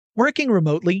Working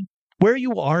remotely, where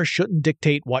you are shouldn't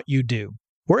dictate what you do.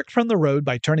 Work from the road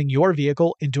by turning your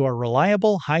vehicle into a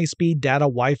reliable high-speed data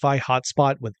Wi-Fi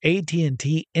hotspot with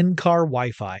AT&T in-car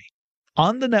Wi-Fi.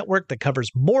 On the network that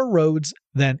covers more roads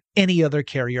than any other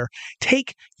carrier,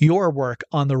 take your work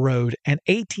on the road and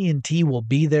AT&T will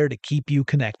be there to keep you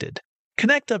connected.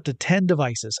 Connect up to 10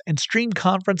 devices and stream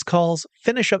conference calls,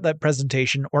 finish up that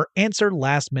presentation, or answer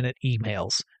last-minute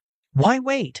emails. Why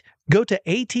wait? Go to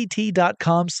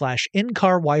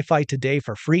att.com/in-car Wi-Fi today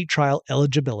for free trial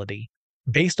eligibility.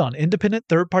 Based on independent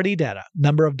third-party data,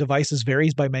 number of devices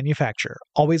varies by manufacturer.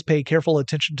 Always pay careful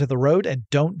attention to the road and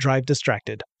don't drive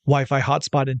distracted. Wi-Fi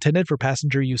hotspot intended for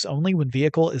passenger use only when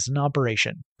vehicle is in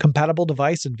operation. Compatible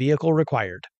device and vehicle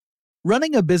required.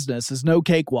 Running a business is no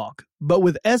cakewalk, but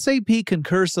with SAP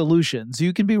Concur Solutions,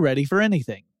 you can be ready for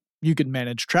anything. You can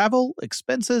manage travel,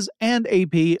 expenses, and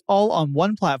AP all on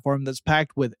one platform that's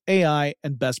packed with AI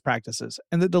and best practices,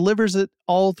 and that delivers it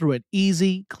all through an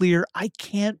easy, clear, I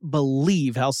can't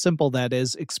believe how simple that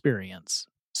is experience.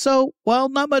 So, while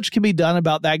not much can be done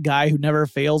about that guy who never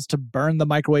fails to burn the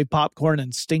microwave popcorn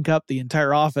and stink up the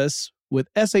entire office, with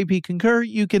SAP Concur,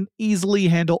 you can easily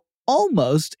handle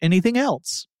almost anything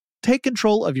else. Take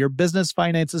control of your business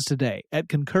finances today at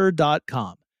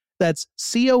Concur.com. That's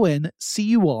CONCUR.com.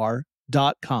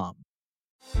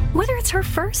 Whether it's her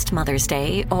first Mother's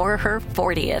Day or her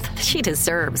 40th, she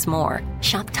deserves more.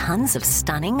 Shop tons of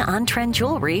stunning on-trend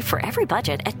jewelry for every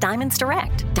budget at Diamonds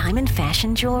Direct. Diamond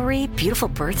fashion jewelry, beautiful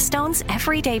birthstones,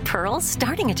 everyday pearls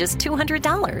starting at just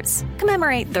 $200.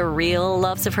 Commemorate the real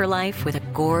loves of her life with a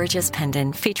gorgeous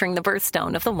pendant featuring the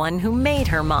birthstone of the one who made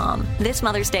her mom. This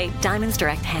Mother's Day, Diamonds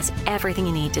Direct has everything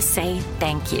you need to say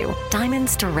thank you.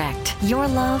 Diamonds Direct. Your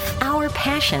love, our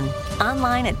passion.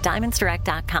 Online at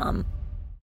diamondsdirect.com.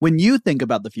 When you think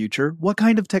about the future, what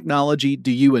kind of technology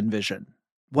do you envision?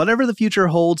 Whatever the future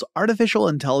holds, artificial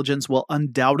intelligence will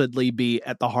undoubtedly be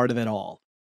at the heart of it all.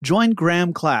 Join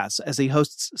Graham Class as he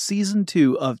hosts Season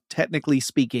 2 of Technically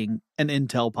Speaking, an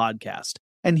Intel podcast,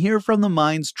 and hear from the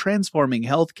minds transforming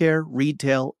healthcare,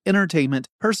 retail, entertainment,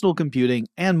 personal computing,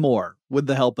 and more with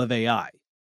the help of AI.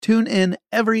 Tune in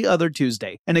every other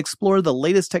Tuesday and explore the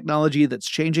latest technology that's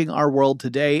changing our world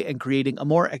today and creating a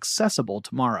more accessible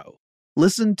tomorrow.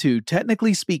 Listen to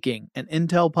Technically Speaking, an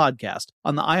Intel podcast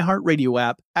on the iHeartRadio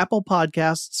app, Apple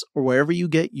Podcasts, or wherever you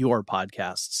get your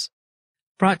podcasts.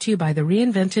 Brought to you by the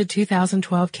reinvented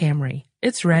 2012 Camry.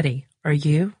 It's ready. Are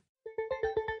you?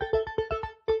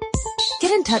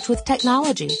 Get in touch with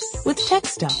technology with Tech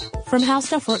Stuff from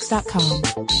HowStuffWorks.com.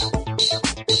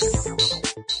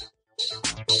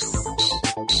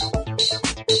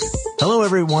 Hello,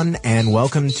 everyone, and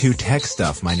welcome to Tech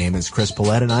Stuff. My name is Chris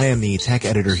Paulette, and I am the tech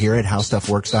editor here at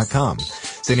HowStuffWorks.com.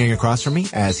 Sitting across from me,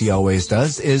 as he always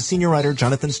does, is senior writer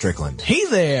Jonathan Strickland. Hey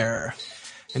there!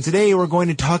 And today we're going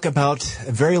to talk about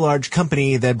a very large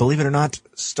company that, believe it or not,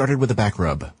 started with a back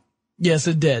rub. Yes,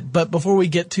 it did. But before we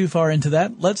get too far into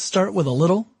that, let's start with a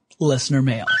little listener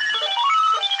mail.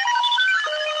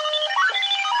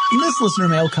 And this listener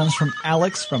mail comes from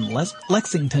Alex from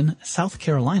Lexington, South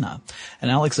Carolina. And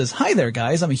Alex says, "Hi there,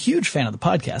 guys. I'm a huge fan of the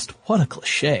podcast." What a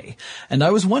cliche. "And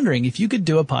I was wondering if you could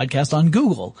do a podcast on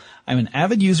Google. I'm an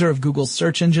avid user of Google's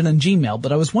search engine and Gmail,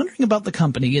 but I was wondering about the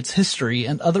company, its history,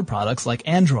 and other products like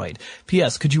Android.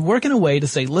 P.S. Could you work in a way to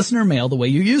say listener mail the way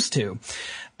you used to?"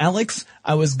 Alex,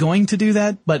 I was going to do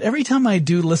that, but every time I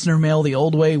do listener mail the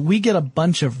old way, we get a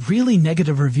bunch of really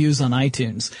negative reviews on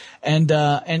iTunes, and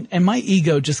my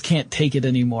ego just can't take it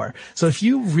anymore. So if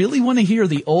you really want to hear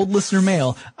the old listener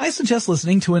mail, I suggest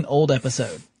listening to an old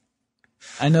episode.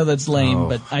 I know that's lame,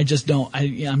 but I just don't.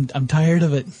 I'm tired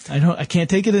of it. I can't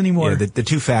take it anymore. Yeah, the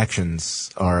two factions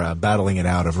are battling it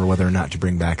out over whether or not to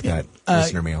bring back that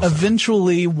listener mail.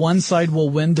 Eventually, one side will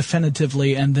win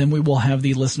definitively, and then we will have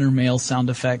the listener mail sound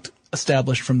effect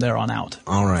established from there on out.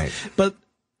 All right. But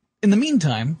in the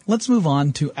meantime, let's move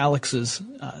on to Alex's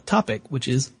topic, which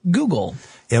is Google.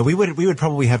 Yeah, we would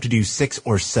probably have to do 6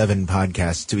 or 7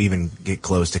 podcasts to even get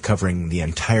close to covering the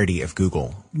entirety of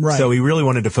Google. Right. So we really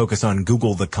wanted to focus on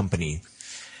Google, the company.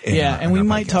 And we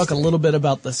might talk a little bit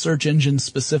about the search engine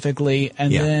specifically,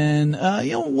 and then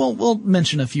we'll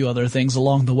mention a few other things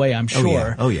along the way, I'm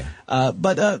sure. Oh yeah.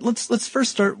 But let's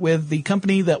first start with the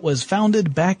company that was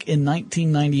founded back in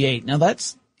 1998. Now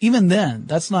that's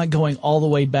not going all the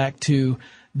way back to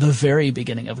the very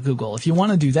beginning of Google. If you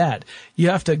want to do that, you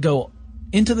have to go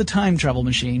into the time travel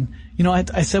machine. You know,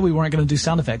 I said we weren't going to do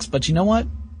sound effects, but you know what?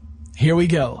 Here we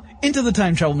go. Into the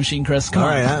time travel machine, Chris. Come on.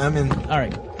 All right, I'm in. All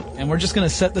right. And we're just going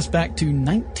to set this back to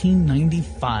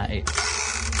 1995.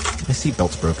 My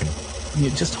seatbelt's broken.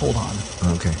 You just hold on.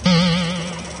 Okay.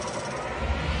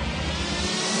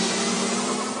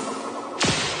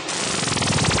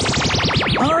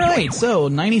 right, so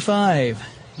 95.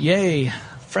 Yay.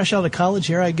 Fresh out of college,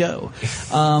 here I go.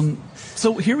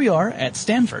 So here we are at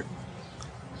Stanford.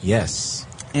 Yes.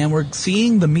 And we're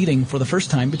seeing the meeting for the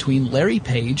first time between Larry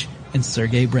Page and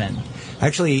Sergey Brin.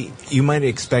 Actually, you might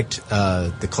expect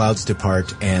the clouds to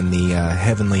part and the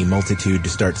heavenly multitude to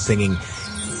start singing.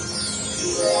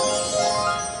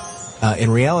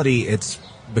 In reality, it's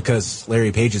because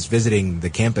Larry Page is visiting the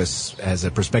campus as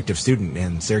a prospective student,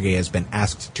 and Sergey has been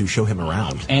asked to show him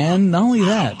around. And not only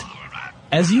that,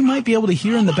 as you might be able to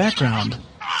hear in the background,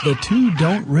 the two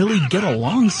don't really get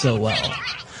along so well.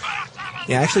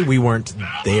 Yeah, actually, we weren't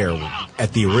there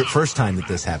at the first time that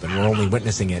this happened. We're only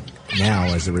witnessing it now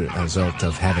as a result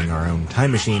of having our own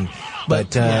time machine.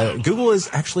 But Google is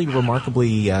actually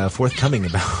remarkably forthcoming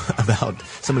about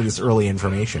some of this early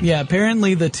information. Yeah,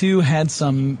 apparently the two had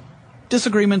some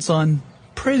disagreements on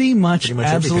pretty much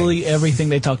absolutely everything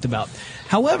they talked about.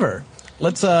 However,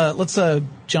 let's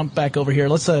jump back over here.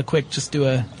 Let's just do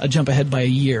a jump ahead by a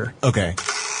year. Okay.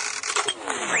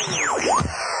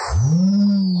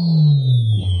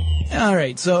 All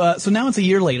right, so now it's a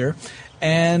year later,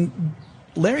 and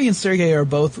Larry and Sergey are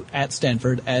both at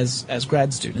Stanford as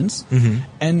grad students,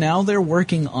 and now they're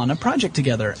working on a project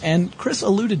together. And Chris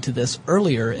alluded to this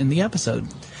earlier in the episode.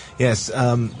 Yes,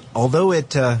 although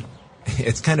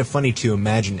it's kind of funny to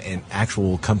imagine an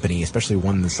actual company, especially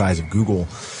one the size of Google,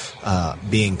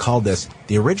 being called this.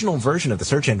 The original version of the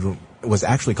search engine was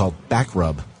actually called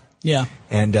Backrub. Yeah.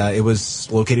 And it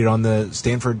was located on the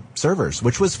Stanford servers,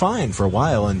 which was fine for a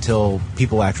while until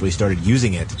people actually started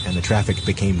using it, and the traffic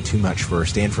became too much for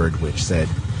Stanford, which said,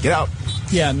 get out.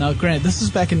 Yeah, now granted, this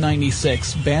is back in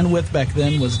 96. Bandwidth back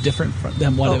then was different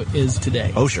than what it is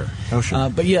today. Oh, sure.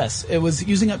 But yes, it was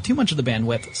using up too much of the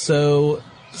bandwidth. So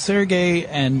Sergey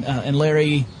and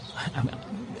Larry,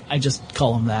 I just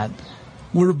call them that,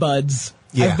 were buds.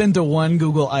 Yeah. I've been to one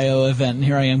Google I.O. event, and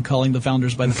here I am calling the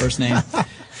founders by the first name.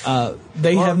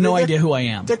 They have no idea who I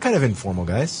am. They're kind of informal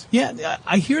guys. Yeah,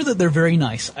 I hear that they're very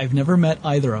nice. I've never met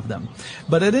either of them.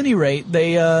 But at any rate,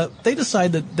 they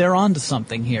decide that they're onto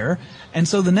something here. And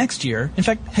so the next year, in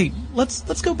fact, hey,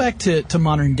 let's go back to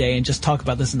modern day and just talk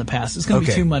about this in the past. It's going to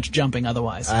be too much jumping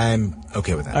otherwise. I'm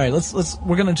okay with that. All right,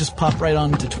 we're going to just pop right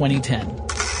on to 2010.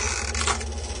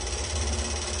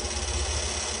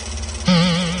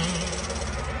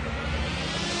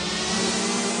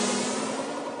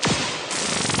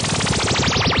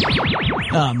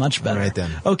 Much better. Right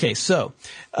then. Okay, so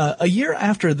a year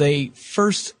after they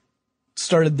first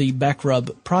started the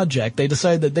Backrub project, they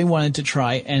decided that they wanted to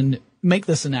try and make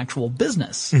this an actual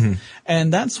business.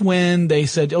 And that's when they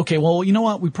said, okay, well, you know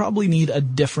what? We probably need a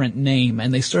different name.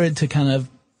 And they started to kind of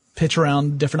pitch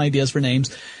around different ideas for names.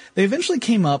 They eventually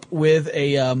came up with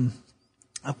a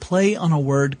play on a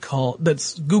word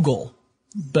that's Google,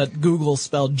 but Google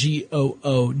spelled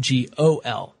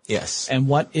Googol. Yes. And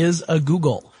what is a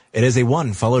Google? It is a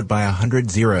 1 followed by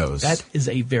 100 zeros. That is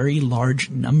a very large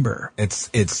number. It's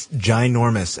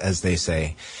ginormous, as they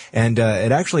say. And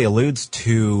it actually alludes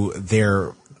to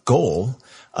their goal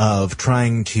of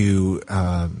trying to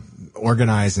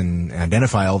organize and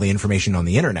identify all the information on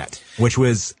the internet, which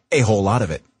was a whole lot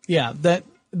of it. Yeah,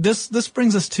 this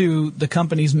brings us to the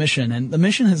company's mission, and the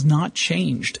mission has not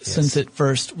changed since it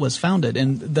first was founded.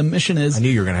 And the mission is, I knew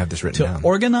you were going to have this written down, to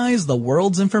organize the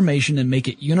world's information and make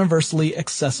it universally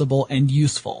accessible and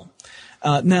useful.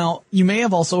 Now, you may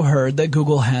have also heard that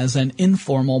Google has an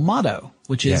informal motto,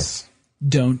 which is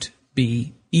 "Don't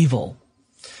be evil."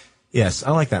 Yes,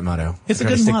 I like that motto. It's a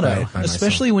good motto,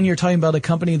 especially when you're talking about a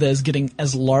company that is getting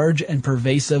as large and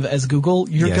pervasive as Google.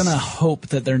 You're going to hope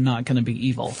that they're not going to be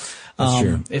evil. That's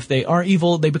true. If they are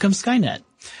evil, they become Skynet.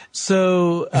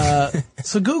 So,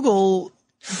 so Google,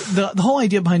 the whole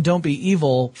idea behind "Don't be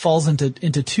evil" falls into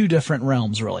two different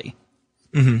realms, really.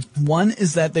 One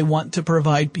is that they want to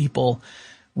provide people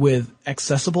with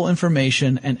accessible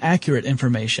information and accurate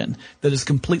information that is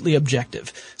completely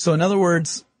objective. So in other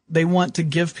words, they want to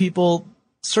give people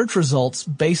search results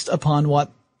based upon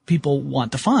what people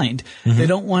want to find. They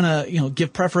don't want to,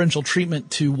 give preferential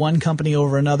treatment to one company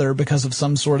over another because of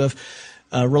some sort of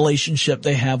relationship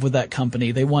they have with that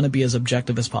company. They want to be as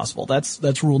objective as possible.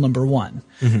 That's rule number one.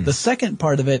 The second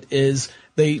part of it is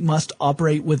they must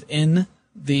operate within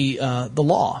the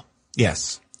law.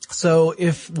 Yes. So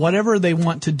if whatever they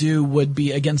want to do would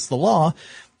be against the law,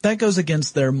 that goes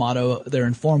against their motto, their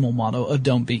informal motto of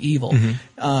 "Don't be evil."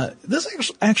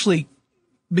 This actually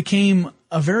became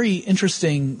a very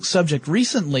interesting subject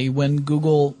recently when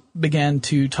Google began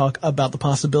to talk about the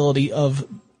possibility of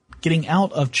getting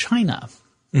out of China.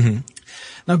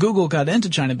 Now, Google got into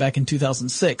China back in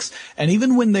 2006, and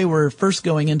even when they were first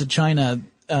going into China,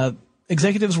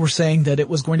 executives were saying that it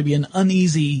was going to be an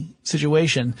uneasy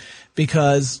situation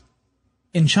because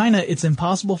in China, it's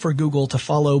impossible for Google to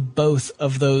follow both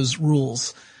of those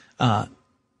rules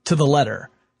to the letter,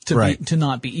 to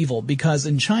not be evil. Because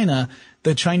in China,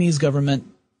 the Chinese government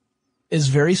is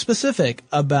very specific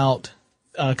about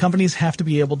companies have to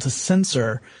be able to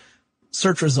censor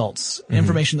search results,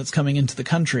 information that's coming into the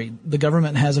country. The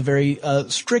government has a very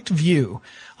strict view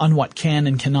on what can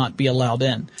and cannot be allowed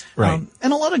in. Right.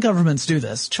 And a lot of governments do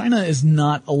this. China is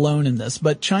not alone in this,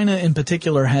 but China in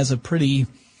particular has a pretty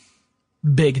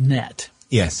big net.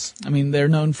 Yes. I mean, they're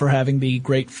known for having the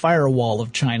Great Firewall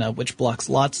of China, which blocks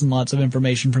lots and lots of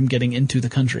information from getting into the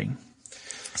country.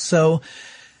 So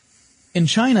in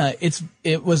China,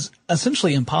 it was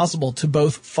essentially impossible to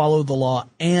both follow the law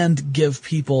and give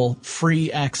people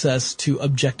free access to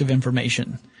objective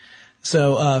information.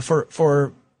 So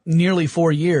for nearly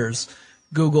 4 years,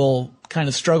 Google kind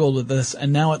of struggled with this,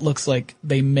 and now it looks like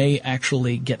they may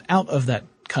actually get out of that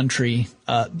country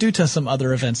due to some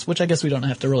other events, which I guess we don't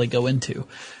have to really go into.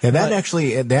 Yeah,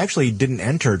 they actually didn't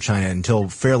enter China until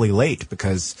fairly late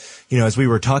because, as we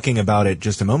were talking about it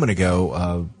just a moment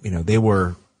ago, they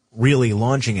were really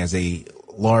launching as a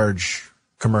large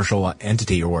commercial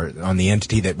entity, or on the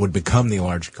entity that would become the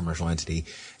large commercial entity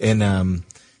in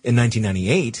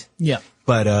 1998. Yeah.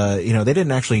 But, they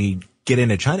didn't actually get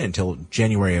into China until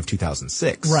January of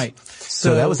 2006. Right.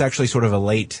 So that was actually sort of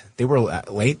they were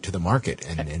late to the market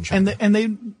in China. And they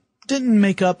didn't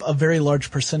make up a very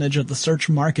large percentage of the search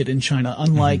market in China,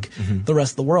 unlike the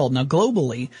rest of the world. Now,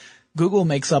 globally, Google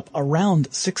makes up around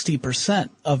 60%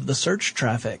 of the search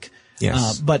traffic.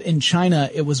 Yes. But in China,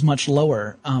 it was much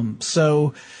lower.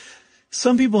 So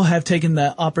some people have taken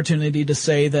the opportunity to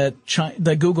say that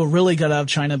that Google really got out of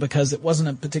China because it wasn't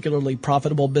a particularly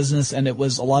profitable business and it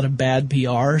was a lot of bad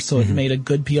PR, so it made a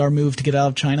good PR move to get out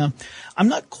of China. I'm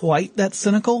not quite that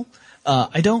cynical.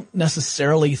 I don't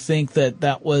necessarily think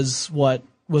that was what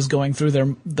was going through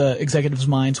the executives'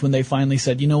 minds when they finally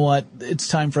said, you know what, it's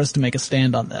time for us to make a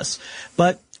stand on this.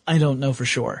 But I don't know for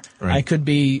sure. Right. I could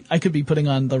be putting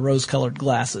on the rose-colored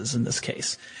glasses in this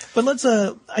case. But let's,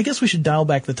 I guess we should dial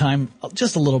back the time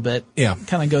just a little bit. Yeah.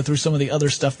 Kind of go through some of the other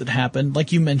stuff that happened.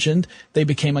 Like you mentioned, they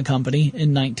became a company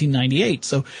in 1998.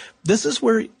 So this is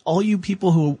where all you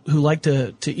people who like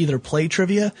to either play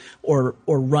trivia or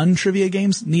run trivia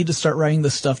games need to start writing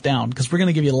this stuff down, because we're going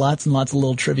to give you lots and lots of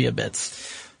little trivia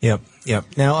bits. Yep.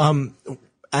 Now,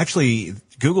 actually,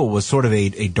 Google was sort of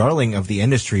a darling of the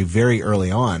industry very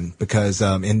early on, because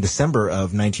in December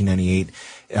of 1998,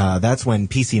 that's when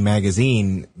PC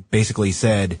Magazine basically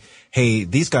said, hey,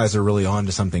 these guys are really on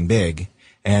to something big.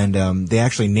 And they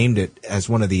actually named it as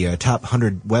one of the top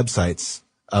 100 websites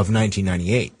of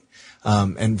 1998.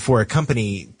 And for a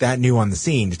company that new on the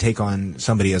scene to take on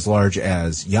somebody as large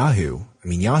as Yahoo, I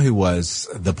mean, Yahoo was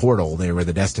the portal. They were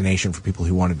the destination for people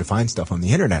who wanted to find stuff on the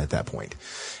internet at that point.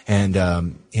 And,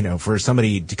 for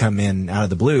somebody to come in out of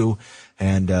the blue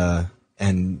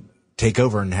and take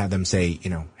over and have them say,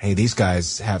 hey, these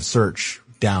guys have search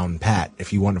down pat.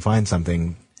 If you want to find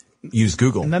something, use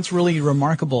Google. And that's really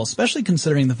remarkable, especially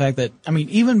considering the fact that,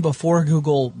 even before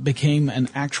Google became an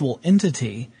actual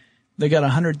entity, they got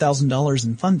 $100,000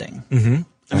 in funding. Mm-hmm.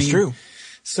 That's true.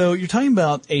 So you're talking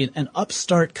about an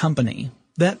upstart company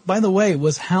that, by the way,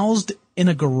 was housed in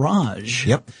a garage.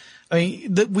 Yep.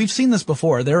 We've seen this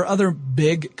before. There are other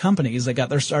big companies that got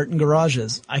their start in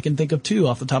garages. I can think of two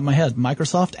off the top of my head,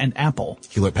 Microsoft and Apple.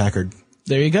 Hewlett-Packard.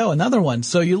 There you go, another one.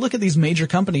 So you look at these major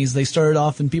companies, they started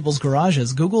off in people's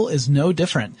garages. Google is no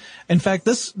different. In fact,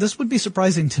 this would be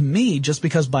surprising to me, just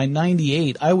because by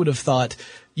 98, I would have thought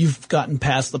you've gotten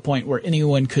past the point where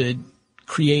anyone could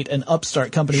create an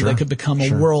upstart company that could become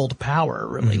a world power,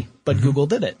 really. Mm-hmm. But Google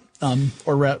did it.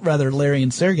 Or rather, Larry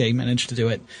and Sergey managed to do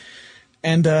it.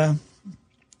 And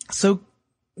so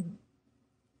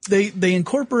they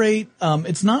incorporate,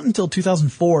 it's not until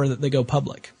 2004 that they go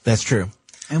public. That's true.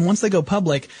 And once they go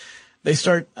public, they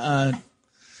start, I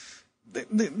think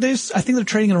they're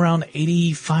trading at around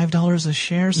 $85 a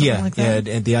share, something like that.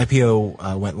 Yeah, and the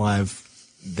IPO went live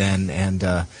then, and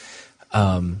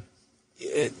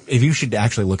if you should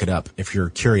actually look it up if you're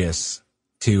curious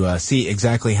to see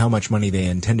exactly how much money they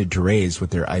intended to raise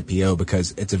with their IPO,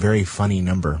 because it's a very funny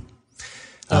number.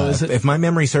 If my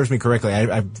memory serves me correctly,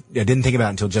 I didn't think about it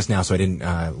until just now, so I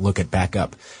didn't look it back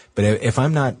up. But if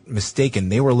I'm not mistaken,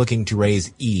 they were looking to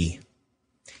raise E.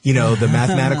 The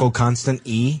mathematical constant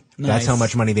E. Nice. That's how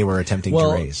much money they were attempting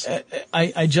to raise.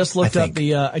 I just looked up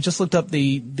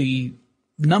the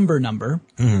number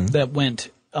that went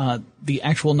the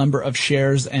actual number of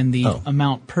shares and the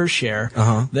amount per share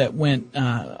that went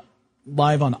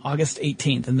live on August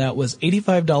 18th, and that was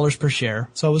 $85 per share.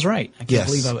 So I was right. I can't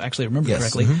believe I actually remembered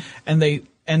correctly. Mm-hmm.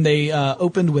 And they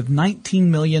opened with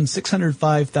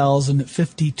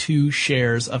 19,605,052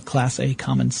 shares of Class A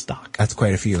common stock. That's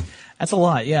quite a few. That's a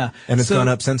lot, yeah. And it's gone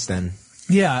up since then.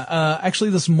 Yeah, actually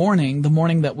this morning, the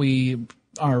morning that we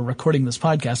are recording this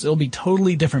podcast, it'll be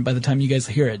totally different by the time you guys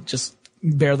hear it. Just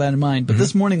bear that in mind. But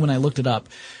this morning when I looked it up,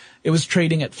 it was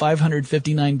trading at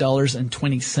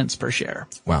 $559.20 per share.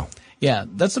 Wow. Yeah,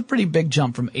 that's a pretty big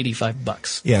jump from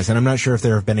 $85. Yes, and I'm not sure if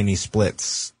there have been any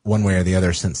splits one way or the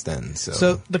other since then.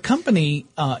 So the company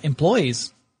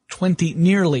employs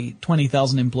nearly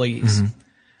 20,000 employees.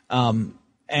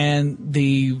 And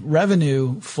the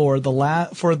revenue for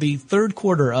the third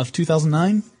quarter of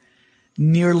 2009,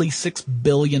 nearly $6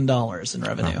 billion in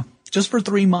revenue. Wow. Just for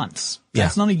 3 months.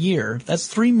 That's not a year. That's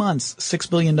 3 months, $6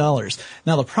 billion.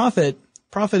 Now the profit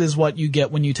is what you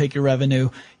get when you take your revenue,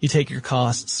 you take your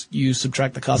costs, you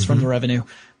subtract the costs from the revenue.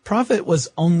 Profit was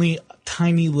only a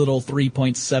tiny little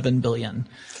 $3.7 billion.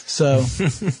 So,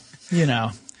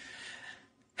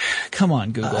 come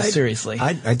on, Google, seriously.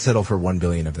 I'd settle for $1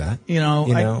 billion of that.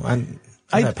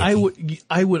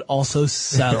 I would also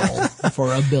settle for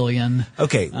 $1 billion.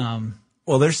 Okay.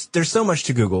 Well, there's so much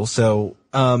to Google. So,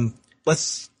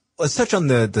 let's touch on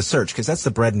the search, because that's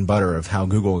the bread and butter of how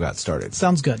Google got started.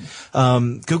 Sounds good.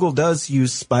 Google does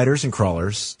use spiders and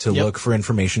crawlers to look for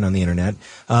information on the internet.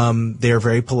 They are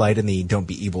very polite in the don't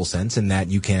be evil sense, in that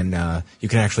you can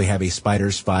actually have a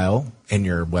spiders file in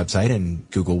your website, and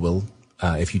Google will,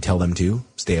 if you tell them to,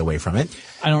 stay away from it.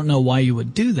 I don't know why you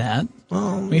would do that.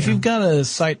 Well, if you've got a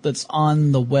site that's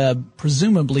on the web,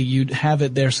 presumably you'd have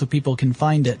it there so people can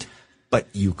find it. But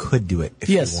you could do it if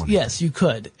you wanted. Yes, you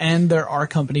could. And there are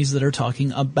companies that are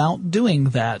talking about doing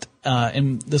that.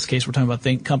 In this case, we're talking about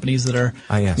companies that are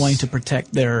wanting to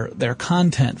protect their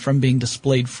content from being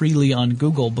displayed freely on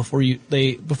Google before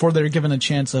they're given a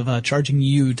chance of charging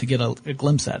you to get a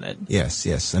glimpse at it.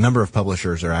 Yes. A number of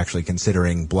publishers are actually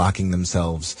considering blocking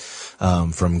themselves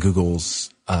from Google's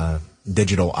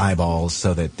digital eyeballs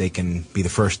so that they can be the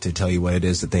first to tell you what it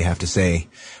is that they have to say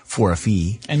for a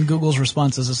fee. And Google's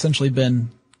response has essentially been,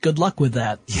 good luck with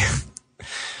that. Yeah.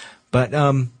 But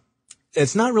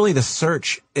it's not really the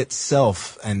search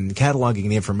itself and cataloging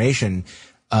the information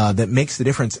that makes the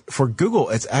difference. For Google,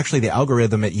 it's actually the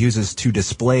algorithm it uses to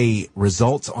display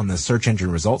results on the search engine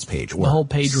results page. The whole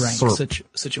page rank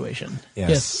situation.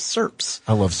 Yes, SERPs.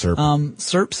 I love SERP.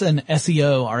 SERPs and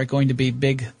SEO are going to be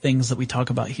big things that we talk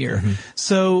about here.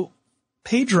 So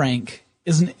PageRank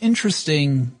is an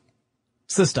interesting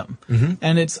system,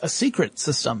 and it's a secret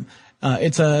system.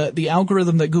 The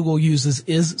algorithm that Google uses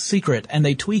is secret, and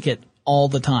they tweak it all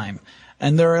the time.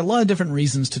 And there are a lot of different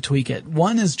reasons to tweak it.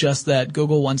 One is just that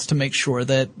Google wants to make sure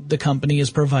that the company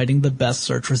is providing the best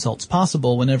search results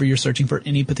possible whenever you're searching for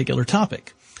any particular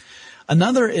topic.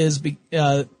 Another is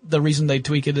the reason they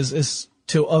tweak it is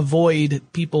to avoid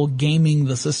people gaming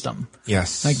the system.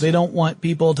 Yes. Like they don't want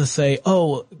people to say,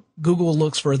 oh, Google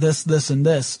looks for this, this, and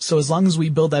this. So as long as we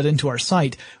build that into our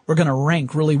site, we're going to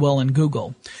rank really well in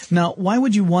Google. Now, why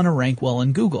would you want to rank well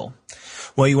in Google?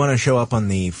 Well, you want to show up on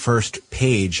the first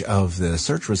page of the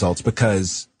search results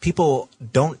because people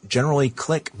don't generally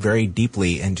click very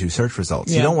deeply into search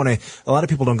results. You don't want to, a lot of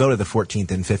people don't go to the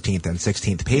 14th and 15th and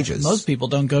 16th pages. Most people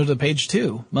don't go to page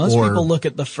 2. Most people look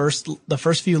at the first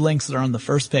few links that are on the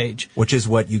first page. Which is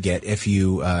what you get if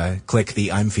you click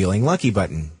the I'm feeling lucky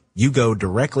button. You go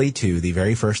directly to the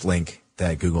very first link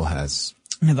that Google has.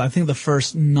 I think the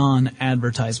first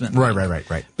non-advertisement.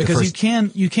 Right. Because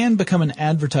you can become an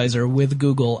advertiser with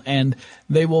Google, and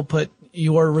they will put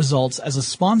your results as a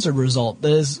sponsored result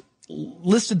that is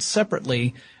listed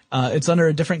separately. It's under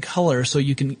a different color, so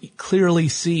you can clearly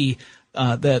see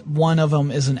that one of them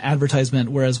is an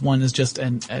advertisement, whereas one is just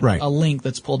a link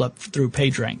that's pulled up through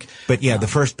PageRank. But the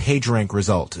first PageRank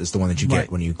result is the one that you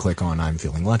get when you click on I'm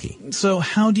feeling lucky. So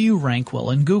how do you rank well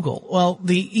in Google? Well,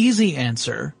 the easy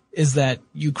answer is that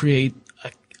you create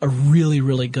a really,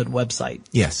 really good website.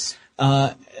 Yes.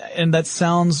 And that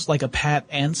sounds like a pat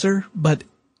answer, but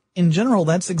in general,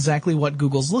 that's exactly what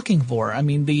Google's looking for. I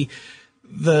mean, the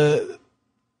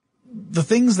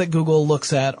things that Google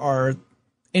looks at are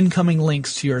incoming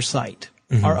links to your site.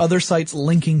 Are other sites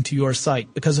linking to your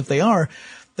site? Because if they are,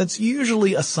 that's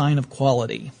usually a sign of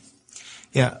quality.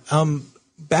 Yeah.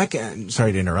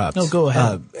 Sorry to interrupt. No, go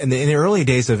ahead. In the early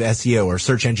days of SEO or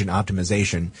search engine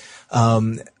optimization,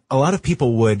 a lot of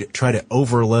people would try to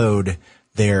overload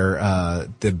their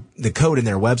the code in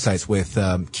their websites with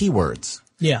keywords.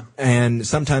 Yeah. And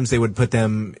sometimes they would put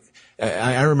them.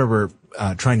 I remember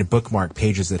trying to bookmark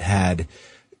pages that had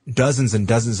dozens and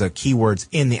dozens of keywords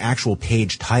in the actual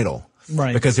page title.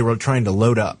 Right. Because they were trying to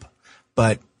load up.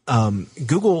 But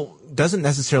Google doesn't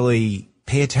necessarily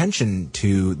pay attention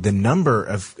to the number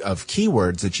of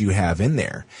keywords that you have in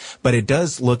there. But it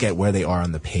does look at where they are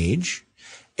on the page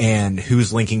and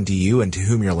who's linking to you and to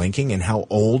whom you're linking and how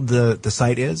old the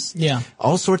site is. Yeah.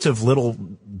 All sorts of little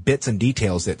bits and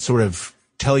details that sort of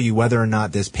tell you whether or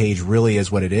not this page really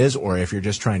is what it is, or if you're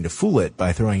just trying to fool it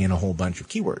by throwing in a whole bunch of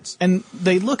keywords. And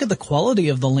they look at the quality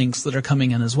of the links that are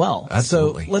coming in as well.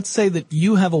 Absolutely. So let's say that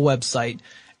you have a website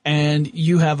and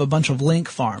you have a bunch of link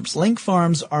farms. Link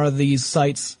farms are these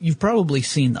sites, you've probably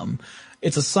seen them.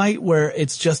 It's a site where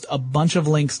it's just a bunch of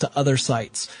links to other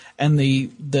sites. And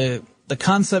the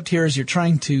concept here is you're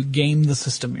trying to game the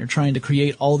system. You're trying to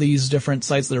create all these different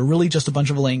sites that are really just a bunch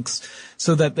of links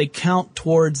so that they count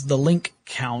towards the link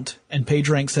count. And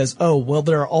PageRank says, oh, well,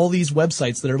 there are all these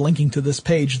websites that are linking to this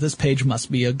page. This page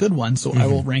must be a good one, so I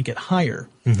will rank it higher.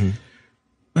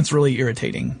 That's really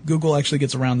irritating. Google actually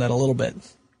gets around that a little bit.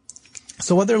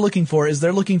 So what they're looking for is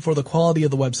they're looking for the quality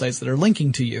of the websites that are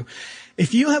linking to you.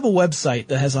 If you have a website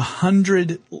that has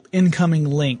 100 incoming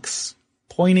links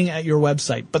pointing at your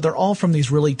website, but they're all from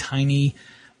these really tiny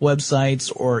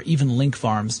websites or even link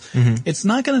farms, it's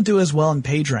not going to do as well in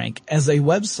PageRank as a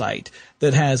website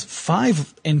that has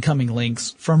 5 incoming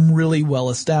links from really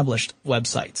well-established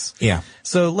websites. Yeah.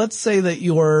 So let's say that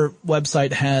your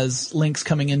website has links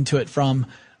coming into it from,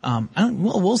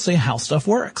 we'll say How Stuff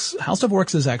Works. How Stuff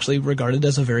Works is actually regarded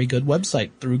as a very good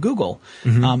website through Google,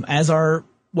 as are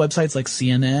websites like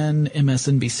CNN,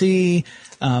 MSNBC,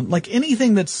 like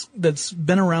anything that's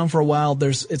been around for a while.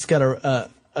 It's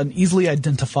got an easily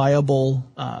identifiable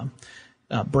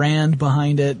brand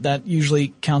behind it that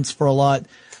usually counts for a lot.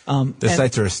 The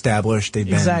sites are established. They've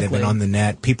been on the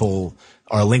net. People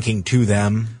are linking to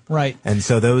them. Right. And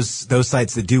so those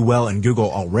sites that do well in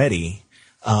Google already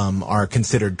are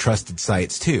considered trusted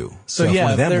sites too. So if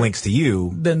one of them links to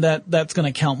you, then that's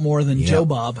going to count more than Joe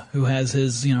Bob, who has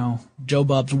his, Joe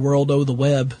Bob's World O' the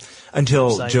Web.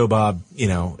 Until website. Joe Bob,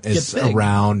 is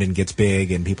around and gets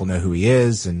big and people know who he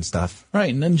is and stuff.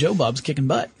 Right. And then Joe Bob's kicking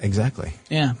butt. Exactly.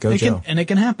 Yeah. Go Joe. And it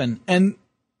can happen. And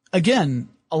again,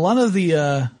 a lot of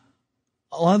the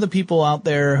people out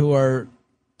there who are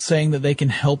saying that they can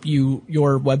help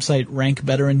your website rank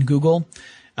better in Google,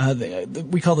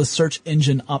 we call this search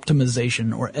engine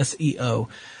optimization, or SEO.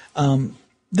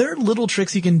 There are little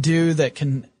tricks you can do that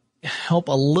can help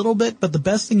a little bit, but the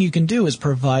best thing you can do is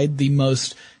provide the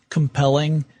most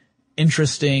compelling,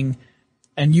 interesting,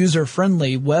 and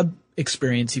user-friendly web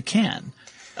experience you can.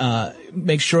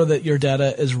 Make sure that your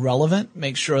data is relevant.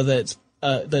 Make sure that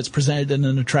it's presented in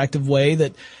an attractive way.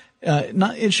 That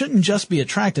it shouldn't just be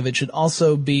attractive. It should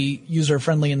also be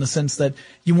user-friendly in the sense that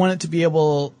you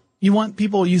want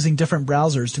people using different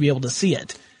browsers to be able to see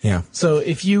it. Yeah. So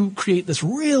if you create this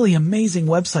really amazing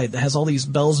website that has all these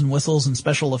bells and whistles and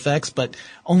special effects, but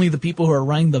only the people who are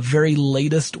running the very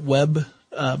latest web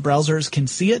browsers can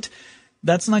see it,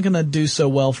 that's not going to do so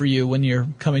well for you when you're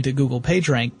coming to Google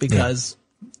PageRank, because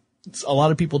a lot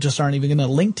of people just aren't even going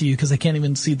to link to you because they can't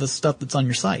even see the stuff that's on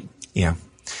your site. Yeah.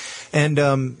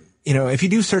 And, if you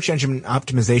do search engine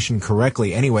optimization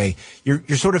correctly anyway, you're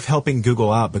sort of helping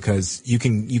Google out, because you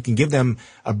can give them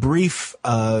a brief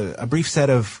set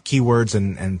of keywords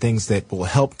and things that will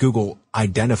help Google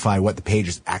identify what the page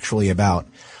is actually about.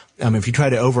 If you try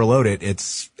to overload it,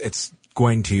 it's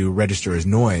going to register as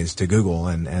noise to Google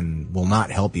and will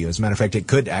not help you. As a matter of fact, it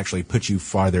could actually put you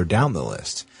farther down the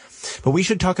list. But we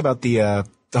should talk about the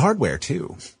hardware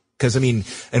too. Because,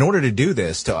 in order to do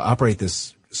this, to operate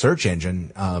this search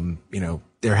engine,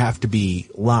 there have to be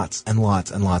lots and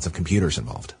lots and lots of computers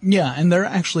involved. Yeah, and they're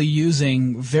actually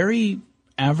using very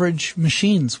average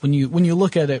machines when you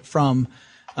look at it from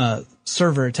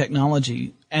server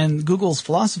technology. And Google's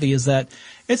philosophy is that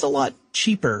it's a lot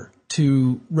cheaper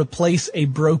to replace a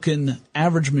broken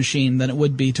average machine than it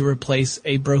would be to replace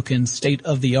a broken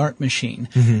state-of-the-art machine.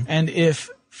 And if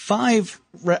 5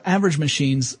 average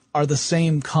machines are the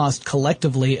same cost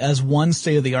collectively as one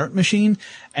state-of-the-art machine,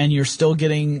 and you're still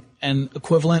getting an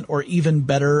equivalent or even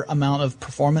better amount of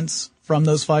performance from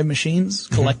those 5 machines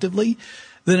collectively,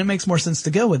 then it makes more sense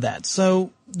to go with that.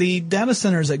 So the data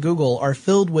centers at Google are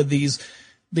filled with these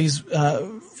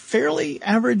fairly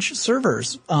average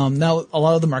servers. Now, a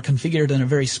lot of them are configured in a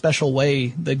very special way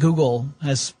that Google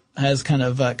has kind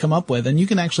of come up with, and you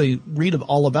can actually read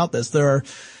all about this. There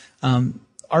are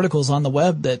articles on the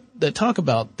web that talk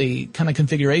about the kind of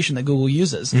configuration that Google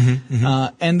uses.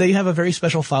 And they have a very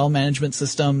special file management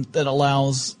system that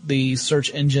allows the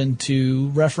search engine to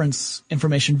reference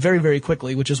information very, very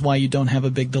quickly, which is why you don't have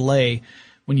a big delay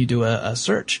when you do a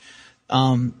search.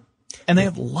 And they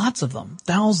have lots of them,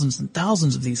 thousands and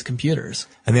thousands of these computers.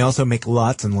 And they also make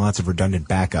lots and lots of redundant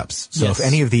backups. So Yes. if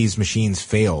any of these machines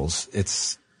fails,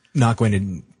 it's not going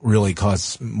to really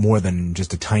cause more than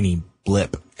just a tiny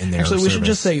blip in their Actually, we should service.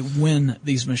 just say when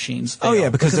these machines fail. Oh yeah,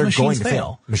 because they're machines going to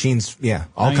fail. Machines, yeah,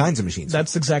 all kinds of machines.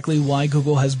 That's exactly why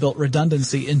Google has built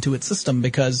redundancy into its system,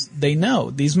 because they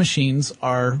know these machines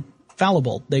are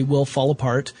fallible. They will fall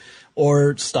apart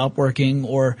or stop working,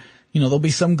 or, there'll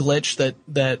be some glitch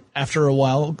that after a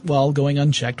while going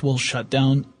unchecked will shut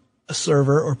down a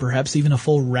server or perhaps even a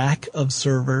full rack of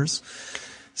servers.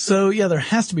 So yeah, there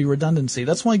has to be redundancy.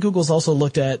 That's why Google's also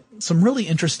looked at some really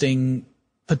interesting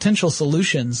potential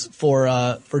solutions for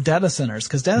data centers,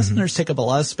 because data centers take up a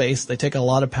lot of space. They take a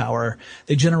lot of power.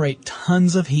 They generate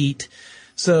tons of heat.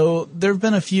 So there have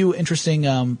been a few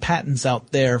interesting patents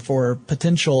out there for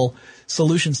potential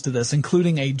solutions to this,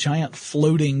 including a giant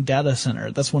floating data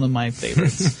center. That's one of my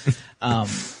favorites.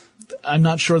 I'm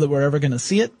not sure that we're ever going to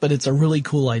see it, but it's a really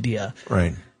cool idea.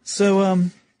 Right. So,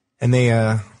 And they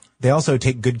also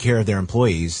take good care of their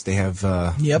employees. They have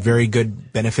very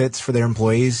good benefits for their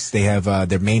employees. They have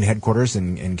their main headquarters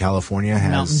in California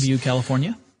has Mountain View,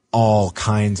 California. all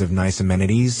kinds of nice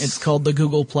amenities. It's called the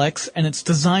Googleplex, and it's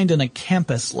designed in a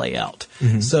campus layout.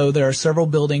 So there are several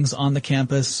buildings on the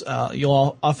campus.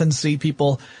 You'll often see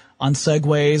people on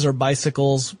segways or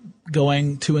bicycles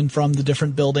going to and from the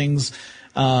different buildings.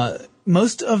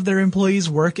 Most of their employees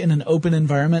work in an open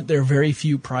environment. There are very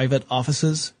few private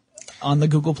offices on the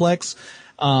Googleplex.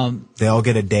 They all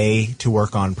get a day to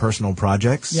work on personal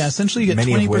projects. Yeah, essentially you get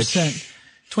many of which-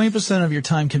 20% of your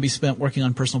time can be spent working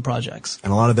on personal projects.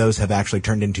 And a lot of those have actually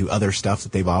turned into other stuff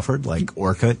that they've offered, like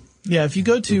Orkut. Yeah, if you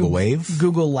go to Google Wave.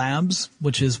 Google Labs,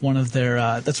 which is one of their,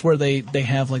 that's where they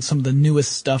have like some of the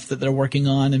newest stuff that they're working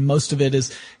on, and most of it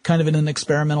is kind of in an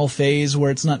experimental phase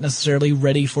where it's not necessarily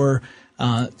ready for,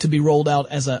 to be rolled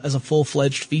out as a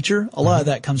full-fledged feature. A lot of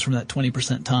that comes from that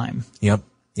 20% time. Yep.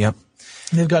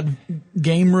 They've got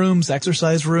game rooms,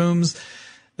 exercise rooms.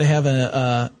 They have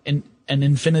an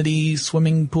infinity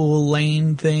swimming pool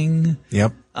lane thing.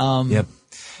 Yep.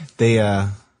 They,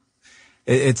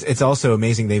 it's also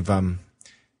amazing.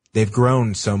 They've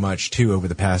grown so much too over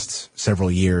the past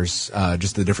several years.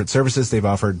 Just the different services they've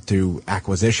offered through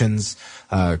acquisitions,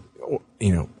 up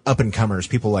and comers,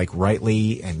 people like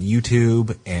Rightly and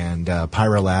YouTube and,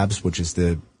 Pyra Labs, which is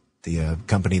the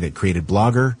company that created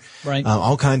Blogger. Right.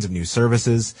 All kinds of new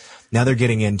services. Now they're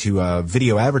getting into,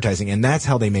 video advertising, and that's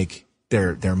how they make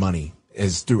their money,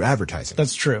 is through advertising.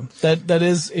 That's true. That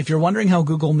is, if you're wondering how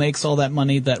Google makes all that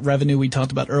money, that revenue we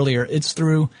talked about earlier, it's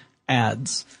through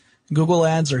ads. Google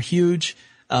ads are huge,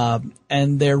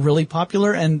 and they're really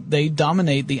popular, and they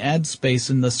dominate the ad space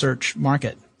in the search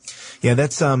market. Yeah,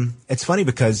 that's, it's funny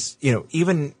because,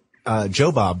 even,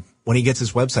 Joe Bob, when he gets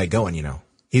his website going,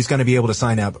 he's going to be able to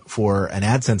sign up for an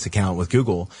AdSense account with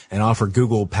Google and offer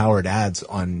Google powered ads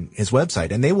on his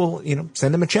website, and they will,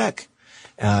 send him a check.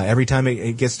 Every time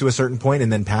it gets to a certain point,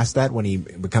 and then past that, when he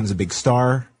becomes a big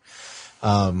star,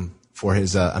 for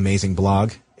his, amazing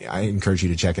blog. I encourage you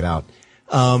to check it out.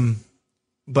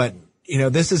 But,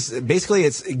 this is basically,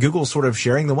 it's Google sort of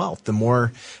sharing the wealth. The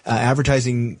more,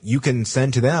 advertising you can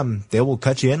send to them, they will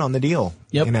cut you in on the deal.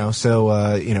 Yep. So,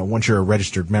 once you're a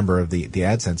registered member of the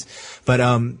AdSense. But,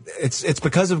 it's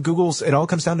because of it all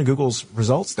comes down to Google's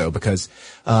results though, because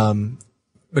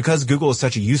Google is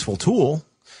such a useful tool,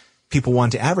 people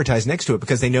want to advertise next to it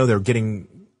because they know they're getting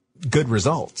good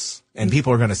results, and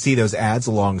people are going to see those ads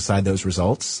alongside those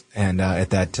results, and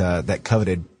at that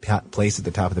coveted place at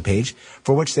the top of the page,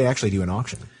 for which they actually do an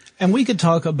auction. And we could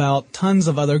talk about tons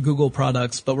of other Google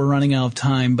products, but we're running out of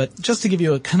time. But just to give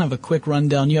you a kind of a quick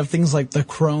rundown, you have things like the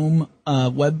Chrome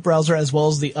web browser, as well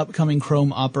as the upcoming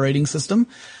Chrome operating system.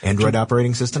 Android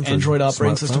operating system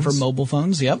for mobile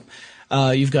phones. Yep.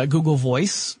 You've got Google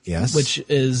Voice, yes, which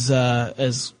is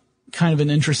kind of an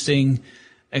interesting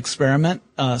experiment.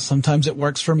 Sometimes it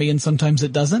works for me and sometimes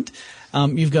it doesn't.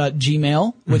 You've got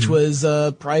Gmail, which was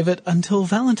private until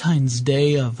Valentine's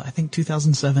Day of, I think,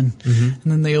 2007. And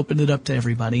then they opened it up to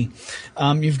everybody.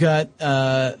 You've got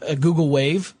a Google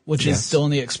Wave, which is still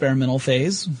in the experimental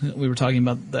phase. We were talking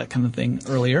about that kind of thing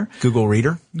earlier. Google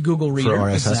Reader for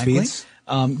RSS feeds.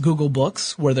 Google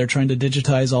Books, where they're trying to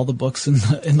digitize all the books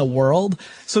in the world.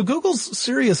 So Google's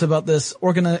serious about this,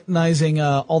 organizing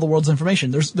all the world's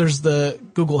information. There's the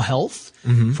Google Health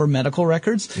for medical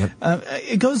records. Yep.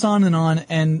 It goes on,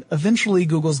 and eventually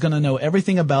Google's going to know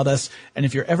everything about us. And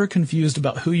if you're ever confused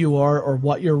about who you are or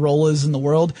what your role is in the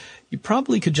world, you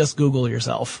probably could just Google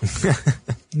yourself.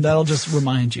 That'll just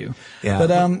remind you. Yeah,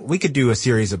 but we could do a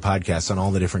series of podcasts on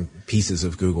all the different pieces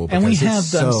of Google, because and we have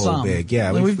it's done so some. big.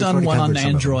 Yeah, we've done one on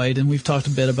Android. Android, and we've talked a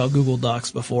bit about Google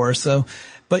Docs before. So,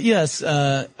 but yes,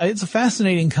 it's a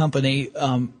fascinating company,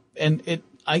 and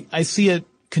I see it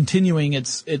continuing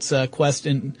its quest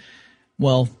in,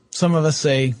 well, some of us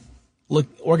say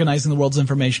organizing the world's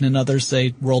information, and others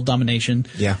say world domination.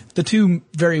 Yeah, the two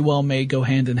very well may go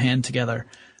hand in hand together.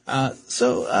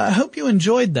 So I hope you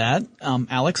enjoyed that,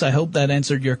 Alex. I hope that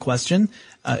answered your question.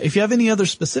 If you have any other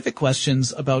specific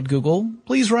questions about Google,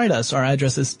 please write us. Our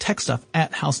address is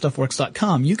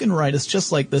techstuff@howstuffworks.com. You can write us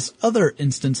just like this other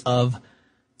instance of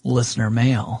listener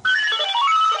mail.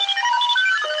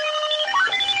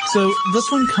 So this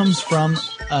one comes from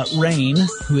Rain,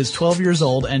 who is 12 years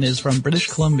old and is from British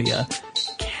Columbia,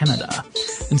 Canada,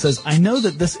 and says, I know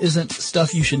that this isn't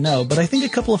stuff you should know, but I think a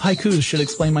couple of haikus should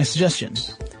explain my suggestion.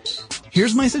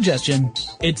 Here's my suggestion.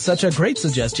 It's such a great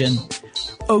suggestion.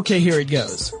 Okay, here it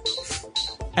goes.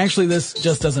 Actually, this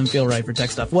just doesn't feel right for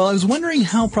tech stuff. Well, I was wondering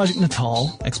how Project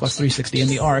Natal, Xbox 360, and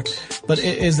the Arc, but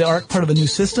is the Arc part of a new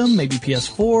system, maybe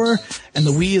PS4, and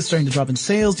the Wii is starting to drop in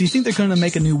sales? Do you think they're going to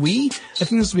make a new Wii? I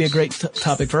think this would be a great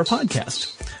topic for a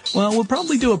podcast. Well, we'll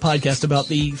probably do a podcast about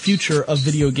the future of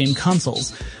video game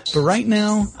consoles, but right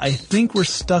now, I think we're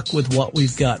stuck with what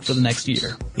we've got for the next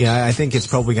year. Yeah, I think it's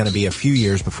probably going to be a few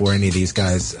years before any of these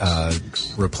guys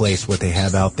replace what they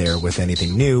have out there with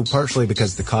anything new, partially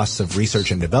because the costs of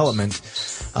research and development,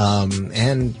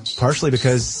 and partially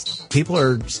because people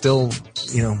are still,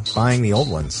 buying the old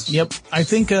ones. Yep. I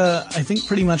think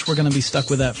pretty much we're going to be stuck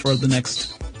with that for the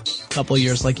next couple of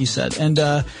years, like you said. And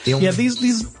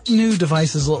these new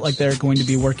devices look like they're going to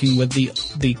be working with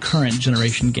the current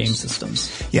generation game systems.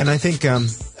 Yeah, and I think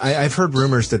I've heard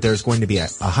rumors that there's going to be a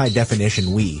high definition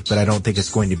Wii, but I don't think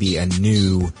it's going to be a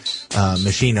new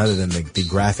machine other than the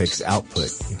graphics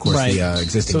output. Of course, right. The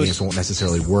existing games won't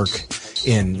necessarily work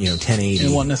in 1080.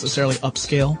 It won't necessarily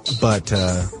upscale. But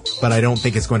I don't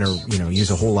think it's going to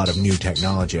use a whole lot of new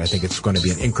technology. I think it's going to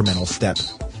be an incremental step,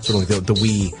 sort of like the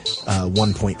Wii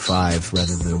 1.5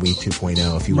 rather than the Wii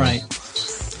 2.0, if you will. Right.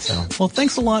 So. Well,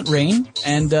 thanks a lot, Rain,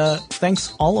 and thanks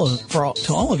to all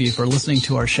of you for listening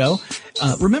to our show.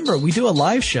 Remember, we do a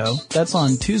live show that's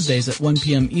on Tuesdays at 1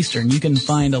 p.m. Eastern. You can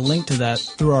find a link to that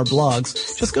through our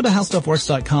blogs. Just go to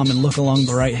howstuffworks.com and look along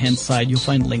the right-hand side. You'll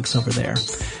find links over there.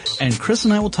 And Chris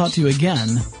and I will talk to you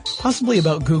again, possibly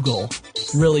about Google,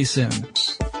 really soon.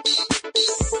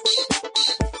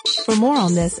 For more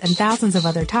on this and thousands of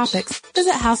other topics,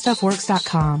 visit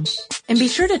howstuffworks.com. And be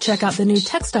sure to check out the new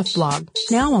Tech Stuff blog,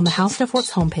 now on the How Stuff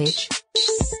Works homepage.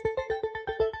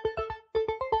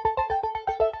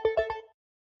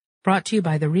 Brought to you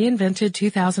by the reinvented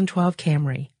 2012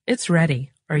 Camry. It's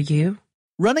ready. Are you?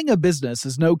 Running a business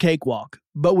is no cakewalk,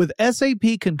 but with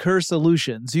SAP Concur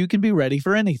Solutions, you can be ready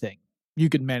for anything. You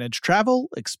can manage travel,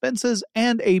 expenses,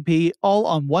 and AP all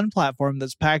on one platform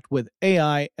that's packed with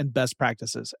AI and best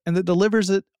practices, and that delivers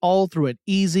it all through an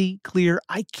easy, clear,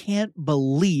 I can't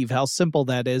believe how simple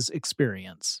that is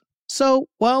experience. So,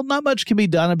 while not much can be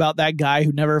done about that guy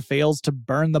who never fails to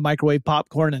burn the microwave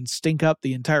popcorn and stink up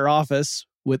the entire office,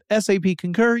 with SAP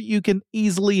Concur, you can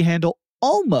easily handle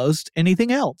almost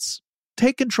anything else.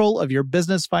 Take control of your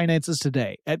business finances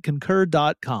today at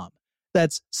Concur.com.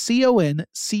 That's CONCUR.com.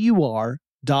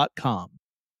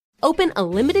 Open a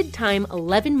limited-time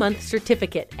 11-month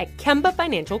certificate at Kemba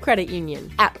Financial Credit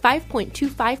Union. At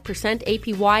 5.25%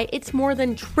 APY, it's more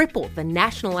than triple the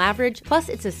national average, plus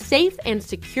it's a safe and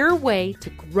secure way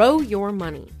to grow your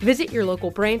money. Visit your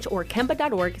local branch or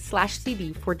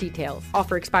kemba.org/cb for details.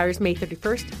 Offer expires May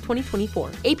 31st, 2024.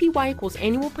 APY equals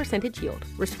annual percentage yield.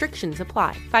 Restrictions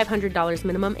apply. $500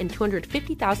 minimum and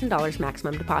 $250,000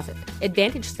 maximum deposit.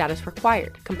 Advantage status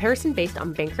required. Comparison based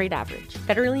on bank rate average.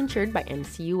 Federally insured by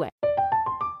NCUA.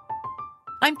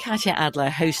 I'm Katya Adler,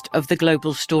 host of The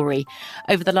Global Story.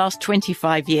 Over the last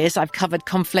 25 years, I've covered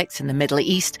conflicts in the Middle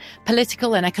East,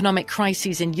 political and economic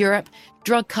crises in Europe,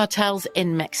 drug cartels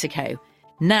in Mexico.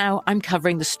 Now I'm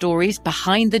covering the stories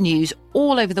behind the news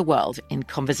all over the world in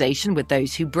conversation with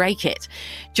those who break it.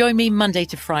 Join me Monday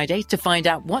to Friday to find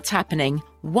out what's happening,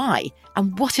 why,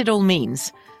 and what it all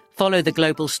means. Follow The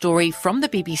Global Story from the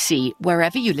BBC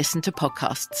wherever you listen to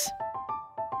podcasts.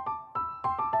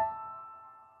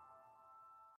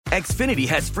 Xfinity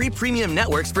has free premium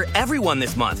networks for everyone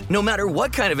this month, no matter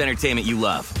what kind of entertainment you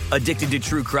love. Addicted to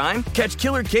true crime? Catch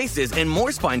killer cases and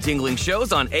more spine-tingling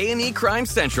shows on A&E Crime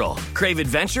Central. Crave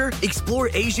adventure? Explore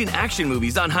Asian action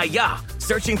movies on Hi-YAH.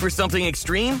 Searching for something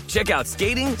extreme? Check out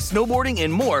skating, snowboarding,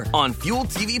 and more on Fuel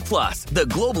TV Plus, the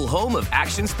global home of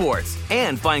action sports.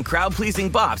 And find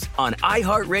crowd-pleasing bops on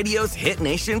iHeartRadio's Hit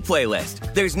Nation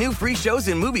playlist. There's new free shows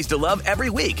and movies to love every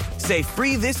week. Say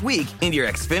free this week in your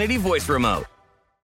Xfinity voice remote.